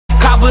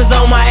choppers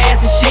on my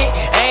ass and shit.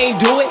 I ain't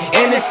do it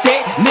in the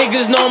set.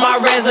 Niggas know my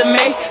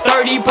resume.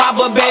 30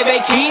 Papa baby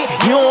kid.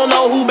 You don't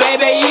know who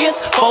baby is.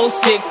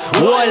 4-6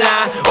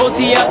 Warline.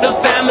 OTF the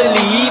family.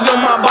 Even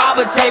my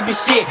barber tape and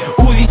shit.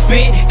 Uzi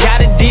spit.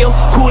 Got a deal.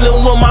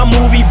 Coolin' with my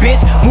movie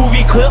bitch.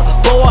 Movie clip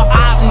for a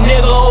op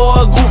nigga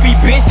or a goofy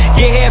bitch.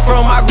 Get head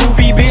from my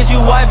groupie bitch.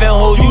 You wife and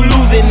hoe. You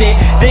losing it.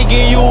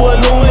 Thinking you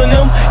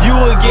aluminum. You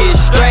will get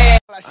straight.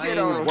 I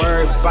ain't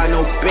worried by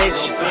no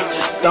bitch.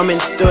 Thumbing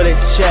through the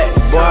check.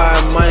 Boy,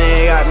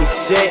 money got me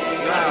sick.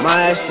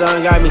 My ass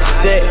done got me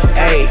sick.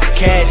 Ayy,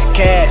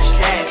 cash.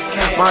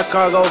 My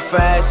car go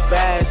fast.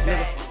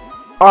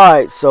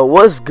 Alright, so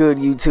what's good,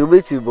 YouTube?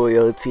 It's your boy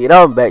OT, and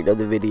I'm back with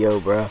another video,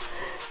 bro.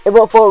 And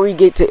before we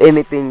get to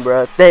anything,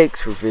 bro,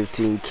 thanks for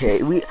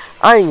 15K.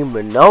 I ain't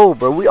even know,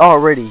 bro. We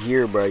already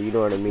here, bro. You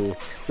know what I mean?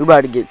 We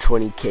about to get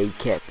 20K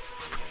cap.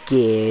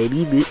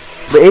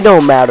 But it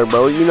don't matter,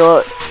 bro. You know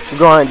what? The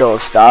grind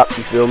don't stop.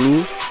 You feel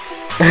me?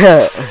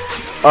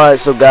 Alright,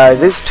 so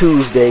guys, it's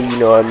Tuesday. You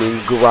know what I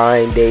mean?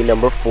 Grind day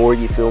number 4.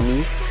 You feel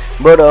me?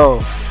 But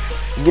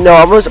you know,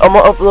 I'm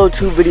gonna upload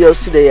 2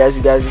 videos today. As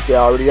you guys can see, I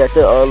already got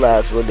the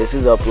last one. This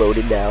is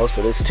uploaded now,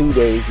 so there's 2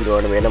 days. You know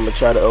what I mean? I'm gonna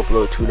try to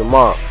upload 2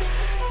 tomorrow.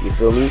 You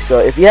feel me? So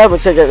if you haven't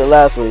checked out the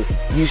last one,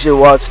 you should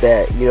watch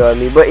that. You know what I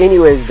mean? But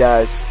anyways,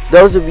 guys,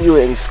 those of you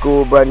in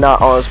school, bro,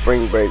 not on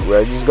spring break,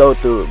 bro, just go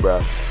through it, bro.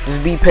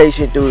 Just be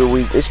patient through the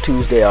week. It's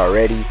Tuesday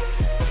already.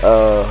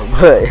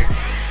 But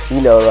you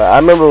know, like, I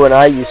remember when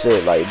I used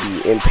to like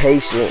be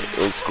impatient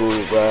in school,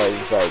 bro.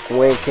 It's like,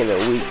 when can the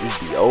week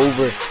just be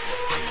over?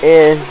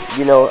 And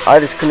you know, I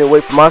just couldn't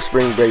wait for my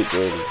spring break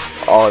and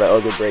all the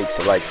other breaks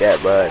and like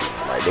that, bro.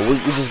 Like the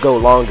week would just go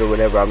longer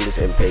whenever I'm just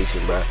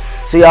impatient, bro.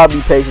 So y'all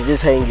be patient,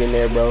 just hang in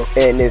there, bro.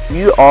 And if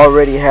you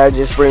already had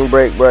your spring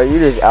break, bro, you're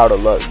just out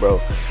of luck, bro.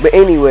 But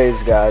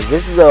anyways, guys,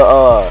 this is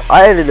I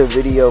edited a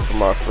video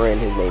from our friend.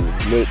 His name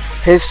is Nick.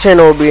 His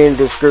channel will be in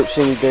the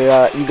description.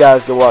 You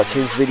guys can watch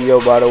his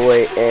video, by the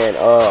way. And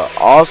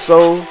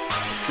also,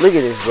 look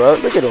at this, bro.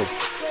 Look at him.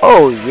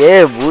 Oh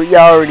yeah, boy.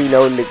 Y'all already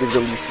know Nick is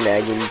gonna be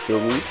snagging. You feel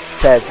me?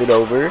 Pass it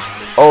over.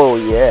 Oh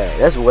yeah,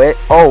 that's wet.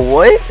 Oh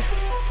what?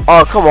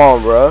 Oh come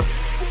on, bro.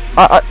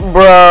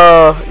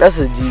 Bruh, that's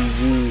a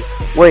GG.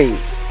 Wait.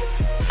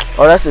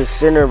 Oh, that's a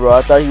center, bro.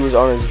 I thought he was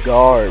on his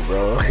guard,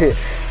 bro.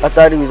 I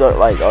thought he was on,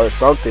 like, or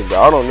something,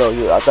 bro. I don't know.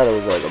 I thought it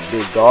was like a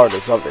big guard or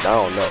something. I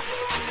don't know.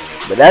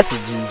 But that's a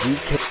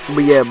GG.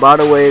 But yeah, by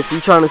the way, if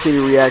you're trying to see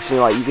the reaction,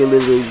 like, you can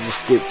literally just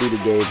skip through the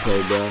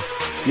gameplay, bro.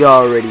 You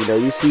already know.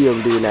 You see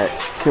him doing that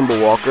Kimber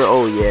Walker.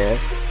 Oh yeah.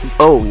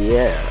 Oh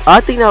yeah. I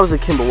think that was a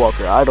Kimber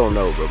Walker. I don't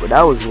know, bro. But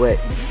that was wet.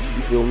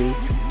 You feel me?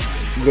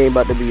 Game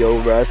about to be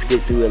over. I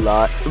skipped through a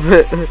lot.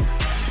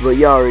 But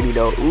y'all already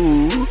know.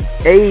 Ooh.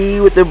 Hey,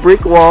 with the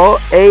brick wall.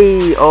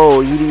 Hey.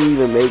 Oh, you didn't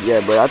even make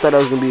that, bro. I thought that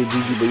was going to be a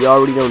GG, but y'all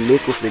already know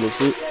Nick will finish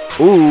it.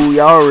 Ooh,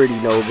 y'all already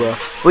know, bro.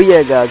 But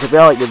yeah, guys, if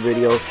y'all like the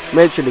video,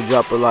 make sure to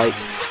drop a like,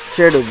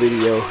 share the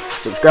video,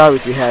 subscribe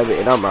if you haven't,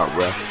 and I'm out,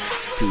 bro.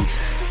 Peace.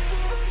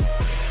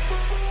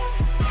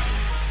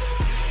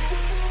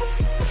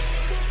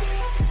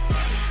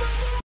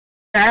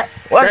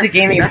 What's the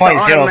gaming point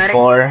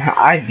 04?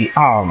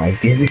 Oh my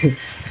goodness.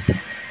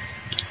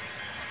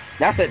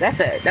 That's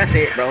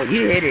it, bro.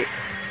 You hit it.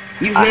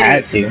 You hit I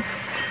had it. to.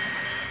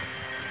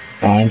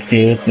 1,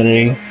 2,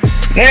 3.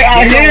 Hey,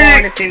 I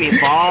hit it. See me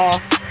ball.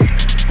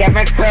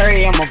 Stephen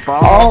Curry, I'm a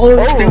ball. Oh,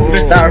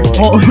 superstar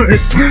force.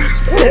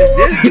 What is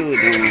this dude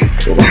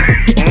doing?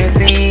 Let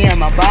me see,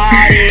 I'm a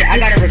body. I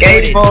gotta record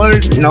it.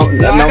 Skateboard. No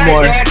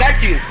more. I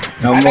got you.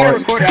 No I more. gotta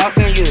record it. I'll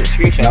send you a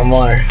screenshot. No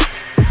more.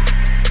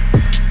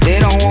 They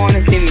don't want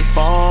to see me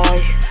fall.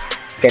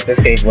 Get the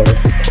skateboard.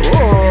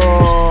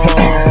 Ooh.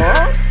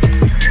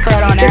 Put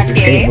on that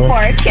game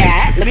for a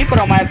cat. Let me put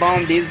on my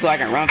bomb dude so I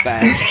can run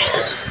fast.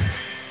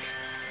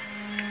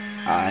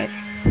 Alright.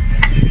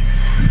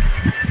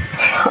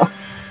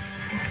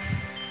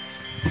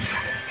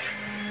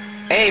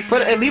 Hey,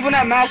 leave on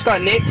that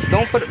mascot, Nick.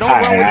 Don't run with the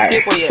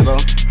skateboard yet, bro.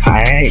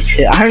 Alright,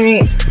 shit. I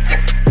mean,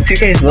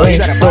 2K's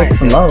loading so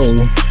slow.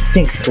 I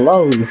think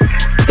slow.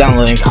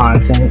 Downloading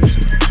content.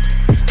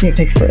 It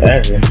takes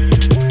forever.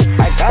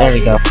 There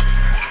we go.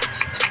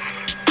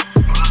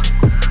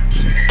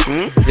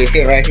 You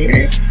see it right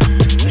here?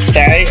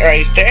 Stay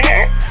right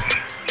there.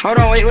 Hold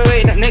on, wait.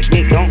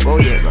 Nick, don't go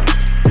yet, bro.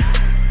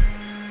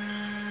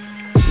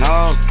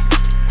 No.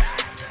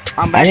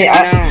 I'm back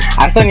now.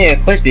 I still need to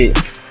equip it.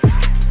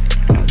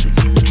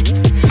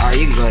 Alright,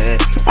 you can go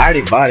ahead. I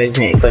already bought it, just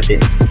need to equip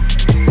it.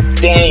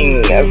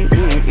 Dang.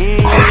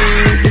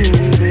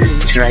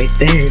 It's right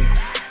there.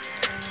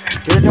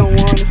 They don't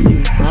want to see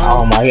me.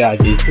 Oh my god,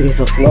 dude, it's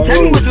so slow.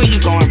 Tell me which way you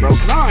going, bro,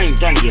 cause I ain't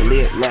trying to get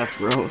lit left,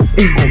 bro.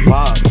 Oh,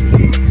 wow.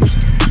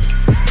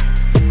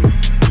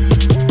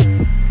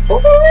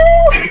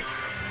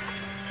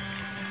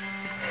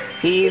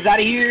 He's out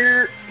of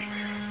here.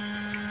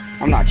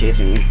 I'm not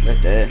chasing you. That's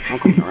dead. I'm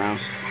coming around.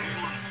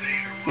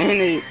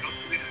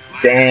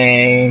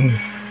 Dang.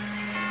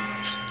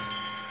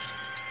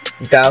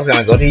 You thought I was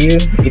gonna go to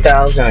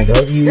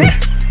you?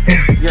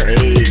 You're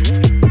AIDS.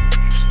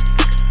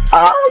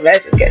 Oh,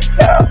 Magic gets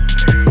down.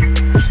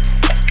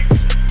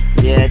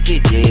 Yeah,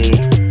 GG.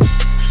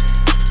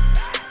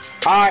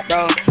 Alright,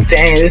 bro.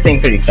 Dang, this thing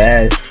pretty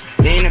fast.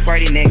 They ain't a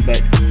party Nick,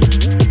 but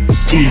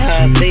please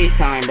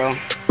time, bro.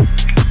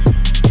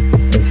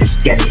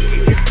 Let's get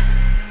it.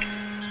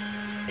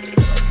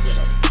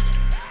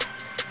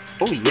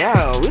 Oh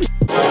yeah, we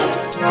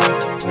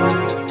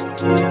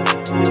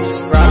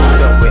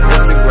Subscribe up with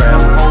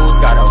Instagram, hoes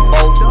got a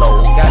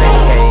boatload, got it